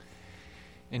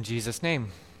In Jesus'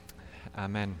 name,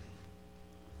 amen.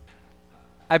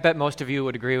 I bet most of you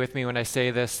would agree with me when I say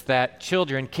this, that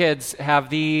kids have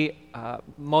the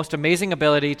most amazing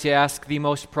ability to ask the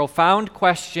most profound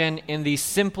question in the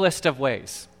simplest of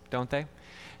ways, don't they?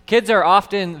 Kids are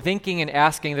often thinking and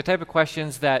asking the type of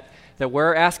questions that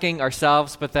we're asking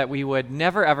ourselves, but that we would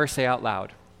never ever say out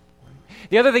loud.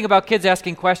 The other thing about kids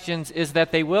asking questions is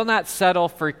that they will not settle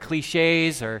for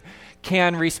cliches or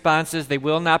canned responses. They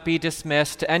will not be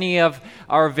dismissed. Any of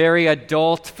our very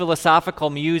adult philosophical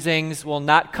musings will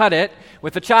not cut it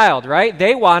with a child, right?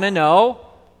 They want to know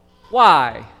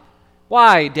why.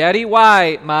 Why, Daddy?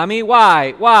 Why, Mommy?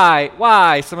 Why? Why?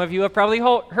 Why? Some of you have probably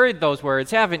heard those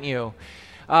words, haven't you?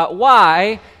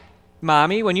 Why,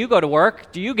 Mommy, when you go to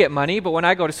work, do you get money, but when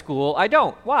I go to school, I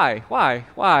don't? Why? Why?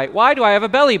 Why? Why do I have a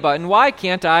belly button? Why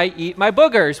can't I eat my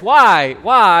boogers? Why?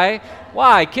 Why?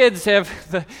 Why? Kids have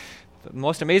the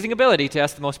most amazing ability to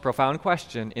ask the most profound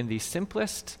question in the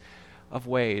simplest of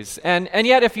ways. And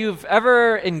yet, if you've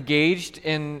ever engaged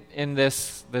in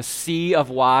this sea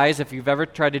of whys, if you've ever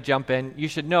tried to jump in, you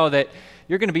should know that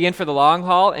you're going to be in for the long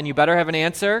haul, and you better have an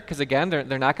answer, because again,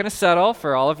 they're not going to settle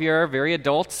for all of your very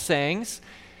adult sayings.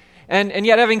 And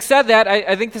yet, having said that,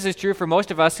 I think this is true for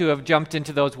most of us who have jumped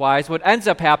into those whys. What ends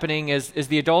up happening is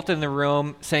the adult in the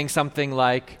room saying something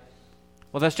like,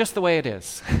 well, that's just the way it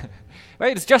is.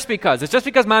 Right? It's just because. It's just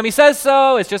because Mommy says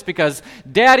so. It's just because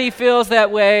Daddy feels that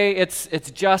way. It's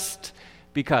just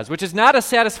because, which is not a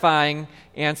satisfying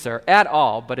answer at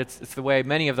all, but it's the way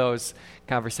many of those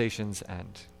conversations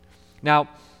end. Now,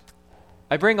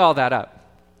 I bring all that up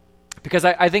because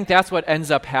I think that's what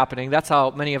ends up happening. That's how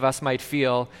many of us might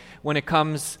feel when it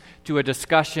comes to a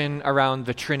discussion around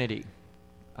the Trinity.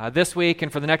 This week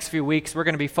and for the next few weeks, we're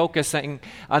going to be focusing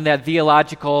on that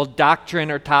theological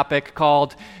doctrine or topic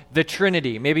called the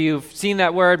Trinity. Maybe you've seen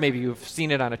that word, maybe you've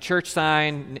seen it on a church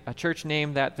sign, a church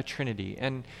name that the Trinity.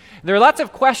 And there are lots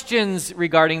of questions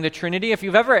regarding the Trinity. If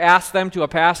you've ever asked them to a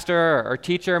pastor or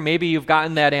teacher, maybe you've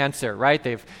gotten that answer, right?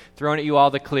 They've thrown at you all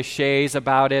the cliches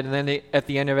about it, and then at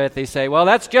the end of it, they say, well,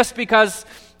 that's just because,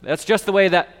 that's just the way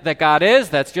that God is,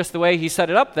 that's just the way he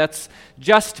set it up, that's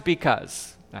just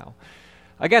because. Now,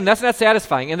 again, that's not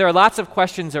satisfying, and there are lots of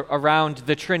questions around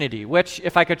the Trinity, which,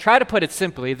 if I could try to put it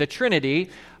simply, the Trinity,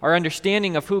 our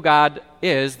understanding of who God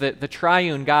is, the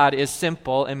triune God, is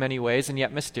simple in many ways and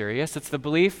yet mysterious. It's the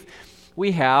belief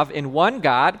we have in one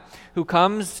God who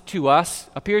comes to us,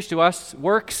 appears to us,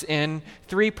 works in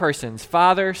three persons,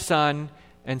 Father, Son,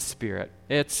 and Spirit.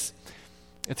 It's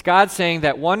God saying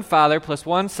that one Father plus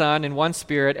one Son and one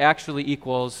Spirit actually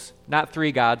equals not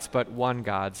three gods, but one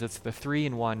God. It's the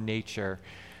three-in-one nature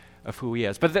of who he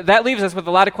is. But that leaves us with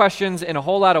a lot of questions and a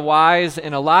whole lot of whys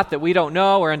and a lot that we don't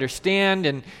know or understand.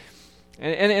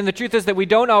 And the truth is that we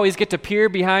don't always get to peer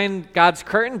behind God's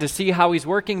curtain to see how he's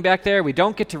working back there. We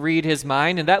don't get to read his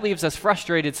mind, and that leaves us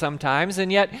frustrated sometimes.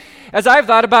 And yet, as I've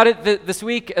thought about it this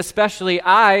week especially,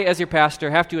 I, as your pastor,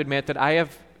 have to admit that I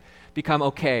have become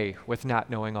okay with not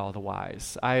knowing all the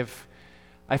whys.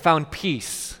 I found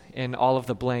peace in all of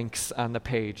the blanks on the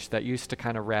page that used to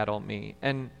kind of rattle me.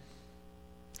 And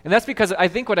that's because I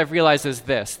think what I've realized is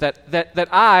this, that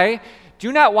I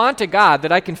do not want a God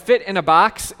that I can fit in a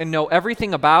box and know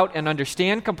everything about and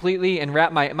understand completely and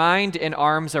wrap my mind and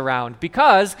arms around,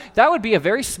 because that would be a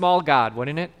very small God,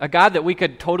 wouldn't it? A God that we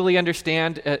could totally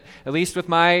understand, at least with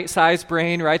my size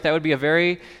brain, right? That would be a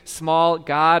very small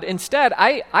God. Instead,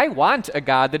 I want a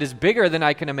God that is bigger than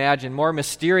I can imagine, more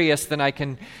mysterious than I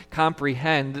can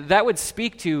comprehend. That would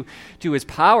speak to his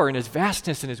power and his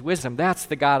vastness and his wisdom. That's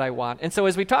the God I want. And so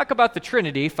as we talk about the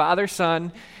Trinity, Father,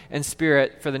 Son, and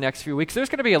Spirit for the next few weeks, there's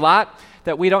going to be a lot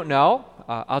that we don't know.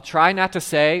 I'll try not to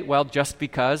say, well, just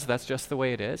because, that's just the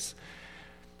way it is.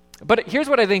 But here's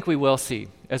what I think we will see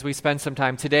as we spend some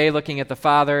time today looking at the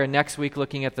Father, and next week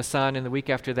looking at the Son, and the week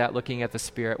after that looking at the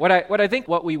Spirit. What I think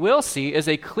what we will see is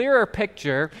a clearer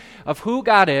picture of who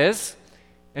God is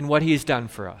and what he's done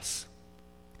for us.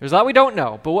 There's a lot we don't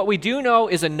know, but what we do know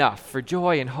is enough for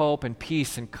joy and hope and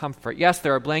peace and comfort. Yes,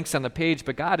 there are blanks on the page,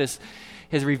 but God has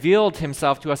revealed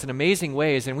himself to us in amazing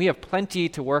ways, and we have plenty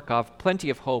to work off,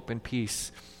 plenty of hope and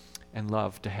peace and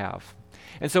love to have.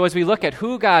 And so as we look at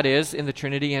who God is in the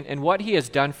Trinity and what he has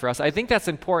done for us, I think that's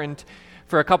important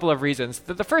for a couple of reasons.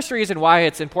 The first reason why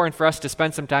it's important for us to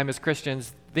spend some time as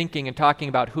Christians thinking and talking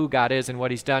about who God is and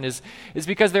what he's done is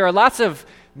because there are lots of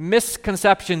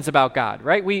misconceptions about God,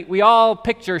 right? We all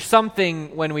picture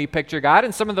something when we picture God,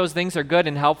 and some of those things are good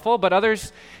and helpful, but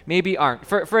others maybe aren't.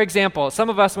 For example, some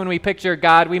of us, when we picture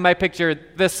God, we might picture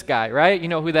this guy, right? You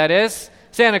know who that is?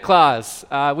 Santa Claus.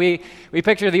 We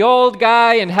picture the old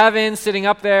guy in heaven sitting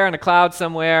up there on a cloud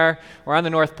somewhere or on the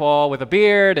North Pole with a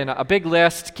beard and a big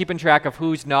list, keeping track of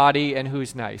who's naughty and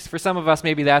who's nice. For some of us,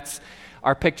 maybe that's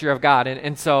our picture of God.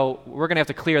 And so we're going to have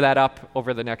to clear that up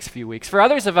over the next few weeks. For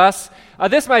others of us,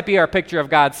 this might be our picture of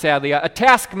God, sadly, a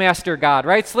taskmaster God,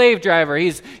 right? Slave driver.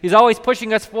 He's always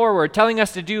pushing us forward, telling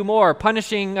us to do more,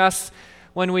 punishing us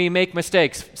when we make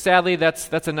mistakes. Sadly,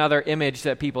 that's another image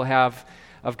that people have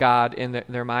of God in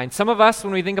their mind. Some of us,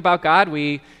 when we think about God,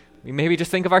 we maybe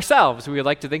just think of ourselves. We would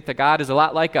like to think that God is a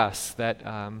lot like us, that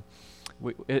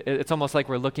it's almost like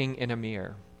we're looking in a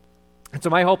mirror. And so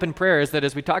my hope and prayer is that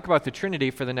as we talk about the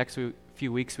Trinity for the next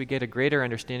few weeks, we get a greater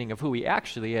understanding of who he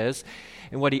actually is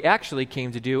and what he actually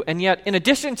came to do. And yet, in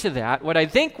addition to that, what I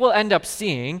think we'll end up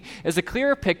seeing is a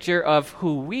clearer picture of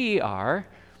who we are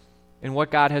and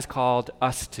what God has called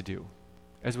us to do.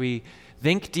 As we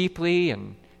think deeply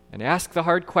and ask the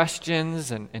hard questions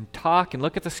and talk and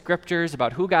look at the scriptures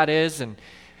about who God is and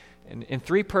in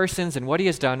three persons and what he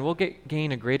has done, we'll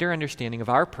gain a greater understanding of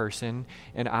our person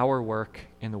and our work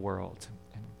in the world.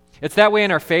 It's that way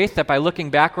in our faith that by looking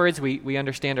backwards, we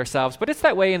understand ourselves, but it's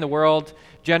that way in the world,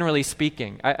 generally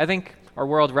speaking. I think our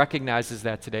world recognizes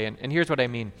that today, and here's what I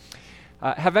mean.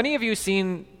 Have any of you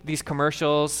seen these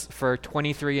commercials for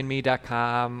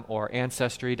 23andme.com or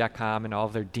Ancestry.com and all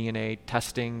of their DNA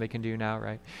testing they can do now,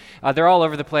 right? They're all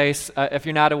over the place. If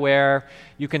you're not aware,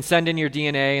 you can send in your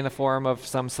DNA in the form of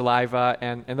some saliva,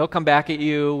 and they'll come back at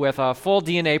you with a full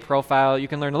DNA profile. You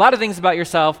can learn a lot of things about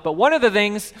yourself, but one of the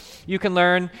things you can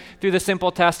learn through the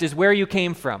simple test is where you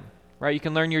came from. Right, you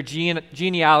can learn your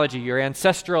genealogy, your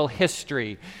ancestral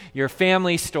history, your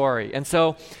family story. And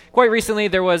so quite recently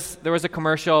there was a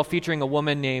commercial featuring a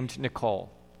woman named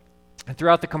Nicole. And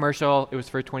throughout the commercial, it was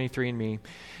for 23andMe,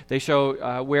 they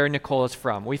show where Nicole is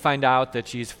from. We find out that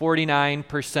she's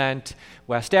 49%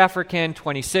 West African,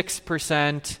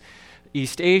 26%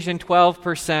 East Asian,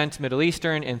 12% Middle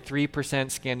Eastern, and 3%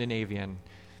 Scandinavian.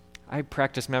 I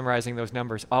practiced memorizing those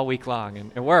numbers all week long,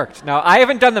 and it worked. Now, I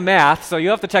haven't done the math, so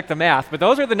you'll have to check the math, but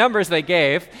those are the numbers they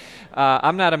gave.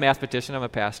 I'm not a mathematician, I'm a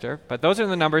pastor, but those are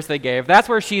the numbers they gave. That's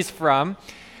where she's from.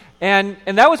 And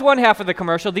that was one half of the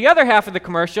commercial. The other half of the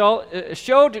commercial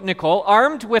showed Nicole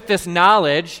armed with this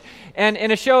knowledge, and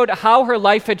it showed how her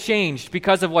life had changed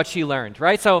because of what she learned,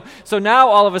 right? So now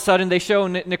all of a sudden they show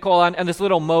Nicole on this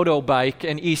little moto bike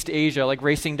in East Asia, like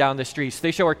racing down the streets.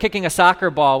 They show her kicking a soccer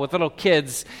ball with little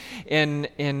kids in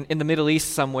the Middle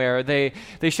East somewhere. They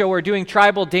show her doing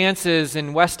tribal dances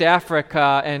in West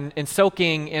Africa and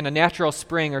soaking in a natural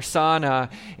spring or sauna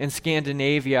in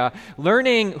Scandinavia.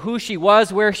 Learning who she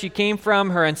was, where she came from,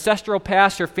 her ancestral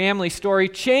past, her family story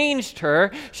changed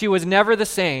her. She was never the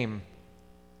same.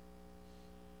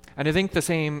 And I think the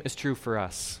same is true for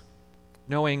us.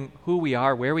 Knowing who we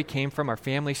are, where we came from, our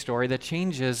family story, that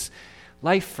changes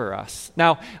life for us.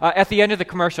 Now, at the end of the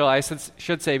commercial, I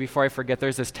should say before I forget,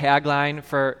 there's this tagline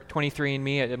for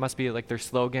 23andMe. It must be like their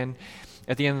slogan.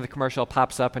 At the end of the commercial, it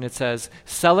pops up and it says,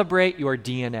 "Celebrate your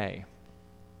DNA."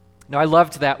 Now, I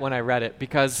loved that when I read it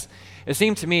because it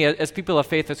seemed to me, as people of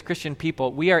faith, as Christian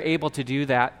people, we are able to do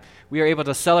that. We are able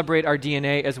to celebrate our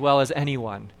DNA as well as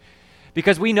anyone.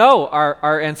 Because we know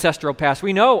our ancestral past.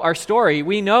 We know our story.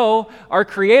 We know our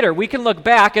Creator. We can look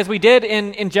back, as we did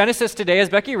in Genesis today, as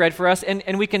Becky read for us,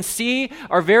 and we can see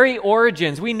our very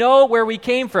origins. We know where we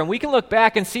came from. We can look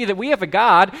back and see that we have a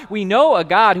God. We know a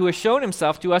God who has shown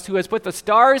himself to us, who has put the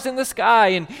stars in the sky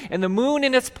and the moon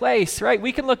in its place, right?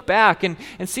 We can look back and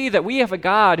see that we have a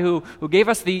God who gave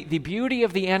us the beauty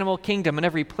of the animal kingdom and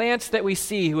every plant that we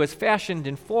see, who has fashioned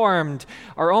and formed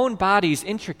our own bodies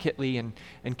intricately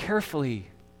and carefully.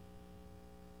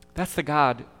 That's the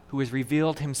God who has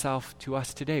revealed himself to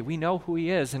us today. We know who he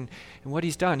is and what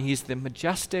he's done. He's the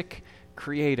majestic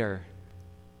creator.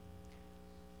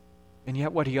 And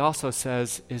yet what he also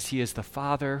says is he is the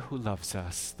Father who loves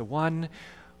us. The one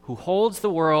who holds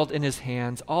the world in his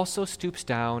hands also stoops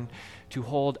down to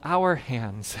hold our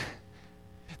hands.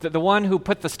 The one who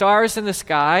put the stars in the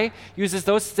sky uses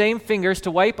those same fingers to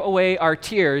wipe away our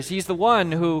tears. He's the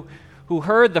one who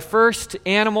heard the first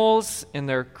animals and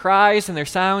their cries and their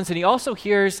sounds, and he also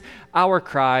hears our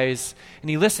cries, and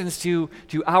he listens to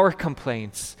our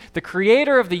complaints. The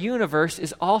creator of the universe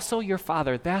is also your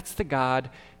Father. That's the God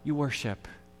you worship.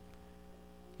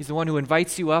 He's the one who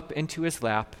invites you up into his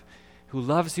lap, who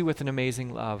loves you with an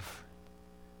amazing love.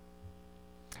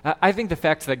 I think the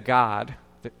fact that God,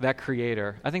 that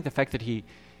creator, I think the fact that he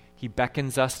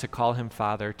beckons us to call him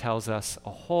Father tells us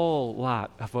a whole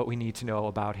lot of what we need to know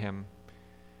about him.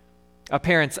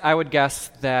 Parents, I would guess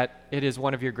that it is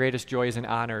one of your greatest joys and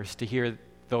honors to hear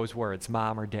those words,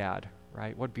 Mom or Dad,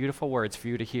 right? What beautiful words for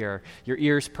you to hear. Your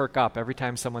ears perk up every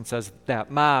time someone says that,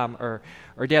 Mom or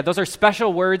Dad. Those are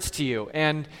special words to you.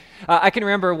 And I can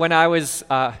remember when I was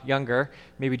younger,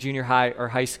 maybe junior high or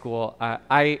high school,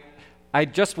 I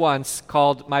just once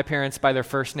called my parents by their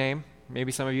first name.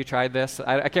 Maybe some of you tried this.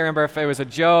 I can't remember if it was a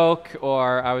joke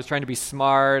or I was trying to be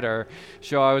smart or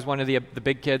show I was one of the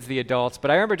big kids, the adults.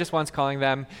 But I remember just once calling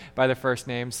them by their first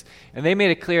names. And they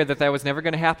made it clear that was never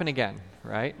going to happen again,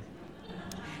 right?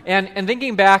 And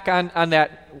thinking back on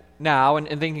that now and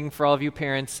thinking for all of you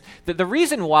parents, that the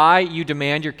reason why you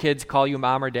demand your kids call you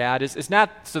mom or dad is not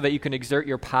so that you can exert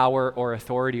your power or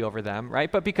authority over them, right?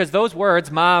 But because those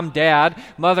words, mom, dad,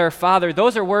 mother, father,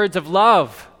 those are words of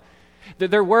love.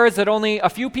 They're words that only a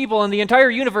few people in the entire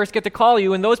universe get to call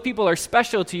you, and those people are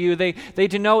special to you. They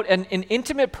denote an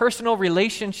intimate personal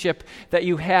relationship that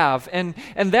you have. And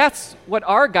that's what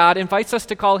our God invites us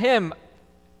to call him,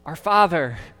 our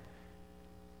Father.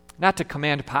 Not to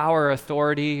command power or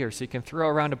authority or so he can throw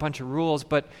around a bunch of rules,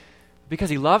 but because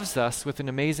he loves us with an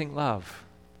amazing love.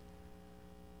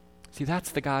 See, that's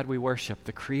the God we worship,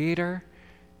 the Creator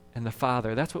and the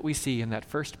Father. That's what we see in that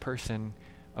first person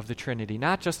of the Trinity.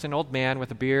 Not just an old man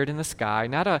with a beard in the sky,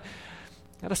 not a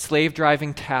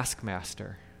slave-driving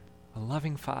taskmaster, a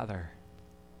loving Father.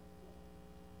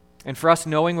 And for us,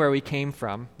 knowing where we came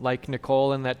from, like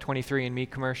Nicole in that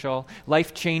 23andMe commercial,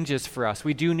 life changes for us.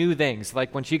 We do new things.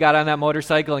 Like when she got on that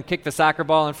motorcycle and kicked the soccer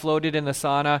ball and floated in the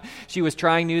sauna, she was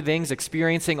trying new things,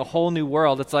 experiencing a whole new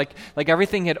world. It's like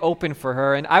everything had opened for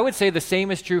her. And I would say the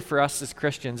same is true for us as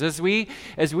Christians. As we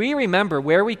remember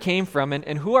where we came from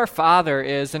and who our Father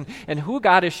is and who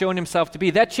God has shown himself to be,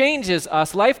 that changes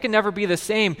us. Life can never be the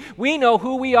same. We know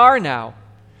who we are now.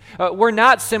 We're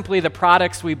not simply the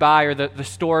products we buy or the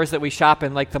stores that we shop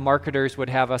in like the marketers would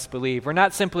have us believe. We're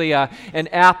not simply an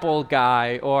Apple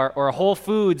guy or a Whole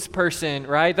Foods person,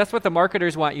 right? That's what the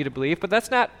marketers want you to believe, but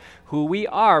that's not who we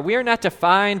are. We are not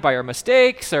defined by our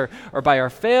mistakes or by our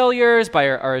failures, by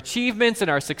our achievements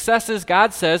and our successes.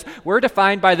 God says we're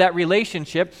defined by that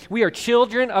relationship. We are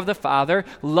children of the Father,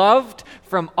 loved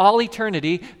from all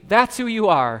eternity. That's who you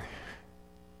are.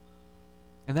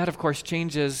 And that, of course,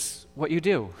 changes what you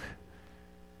do.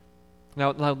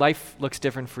 Now, life looks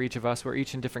different for each of us. We're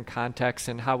each in different contexts,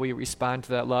 and how we respond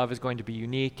to that love is going to be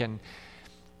unique. And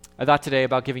I thought today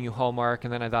about giving you homework,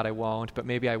 and then I thought I won't, but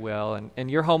maybe I will.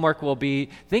 And your homework will be,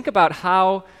 think about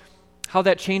how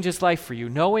that changes life for you.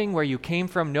 Knowing where you came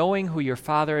from, knowing who your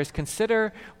Father is,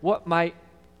 consider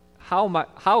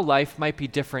how life might be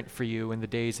different for you in the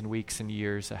days and weeks and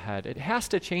years ahead. It has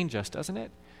to change us, doesn't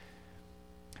it?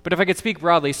 But if I could speak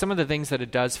broadly, some of the things that it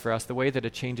does for us, the way that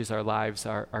it changes our lives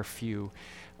are few.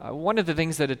 One of the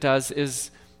things that it does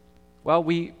is, well,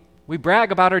 we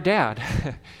brag about our dad.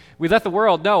 We let the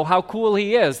world know how cool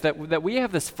he is, that we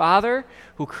have this Father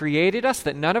who created us,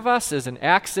 that none of us is an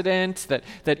accident,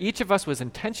 that each of us was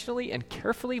intentionally and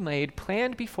carefully made,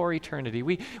 planned before eternity.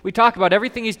 We talk about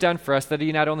everything he's done for us, that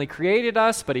he not only created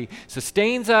us, but he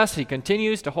sustains us, he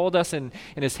continues to hold us in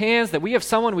his hands, that we have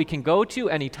someone we can go to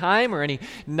any time or any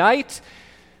night,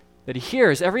 that he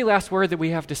hears every last word that we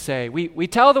have to say. We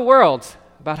tell the world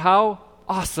about how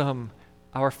awesome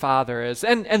our Father is.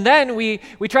 And then we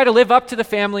try to live up to the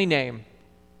family name,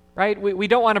 right? We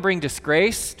don't want to bring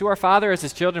disgrace to our Father as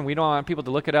his children. We don't want people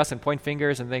to look at us and point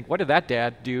fingers and think, what did that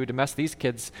dad do to mess these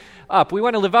kids up? We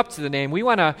want to live up to the name. We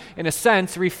want to, in a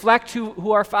sense, reflect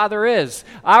who our Father is.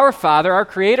 Our Father, our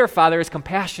Creator Father, is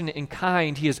compassionate and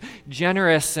kind. He is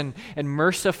generous and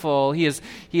merciful. He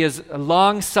is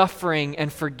long-suffering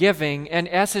and forgiving. And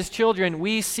as his children,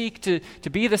 we seek to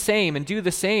be the same and do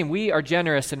the same. We are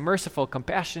generous and merciful,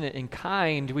 compassionate and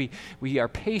kind. We are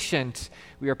patient.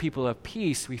 We are people of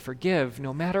peace. We forgive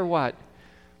no matter what.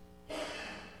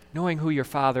 Knowing who your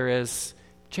Father is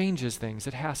changes things.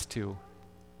 It has to.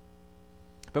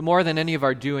 But more than any of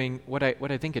our doing, what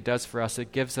I think it does for us,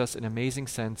 it gives us an amazing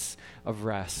sense of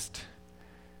rest.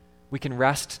 We can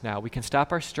rest now. We can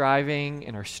stop our striving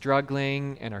and our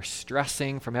struggling and our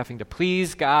stressing from having to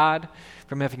please God,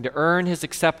 from having to earn his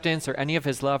acceptance or any of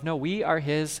his love. No, we are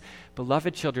his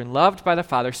beloved children, loved by the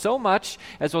Father so much,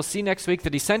 as we'll see next week,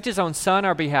 that he sent his own Son on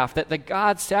our behalf, that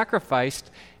God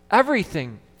sacrificed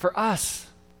everything for us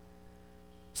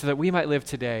so that we might live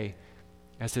today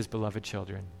as his beloved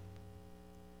children.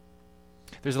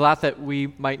 There's a lot that we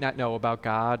might not know about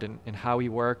God and how he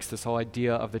works. This whole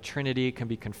idea of the Trinity can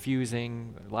be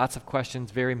confusing. Lots of questions,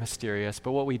 very mysterious.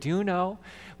 But what we do know,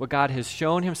 what God has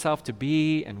shown himself to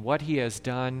be and what he has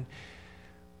done,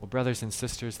 well, brothers and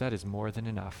sisters, that is more than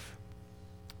enough.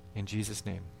 In Jesus'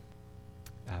 name,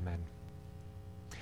 amen.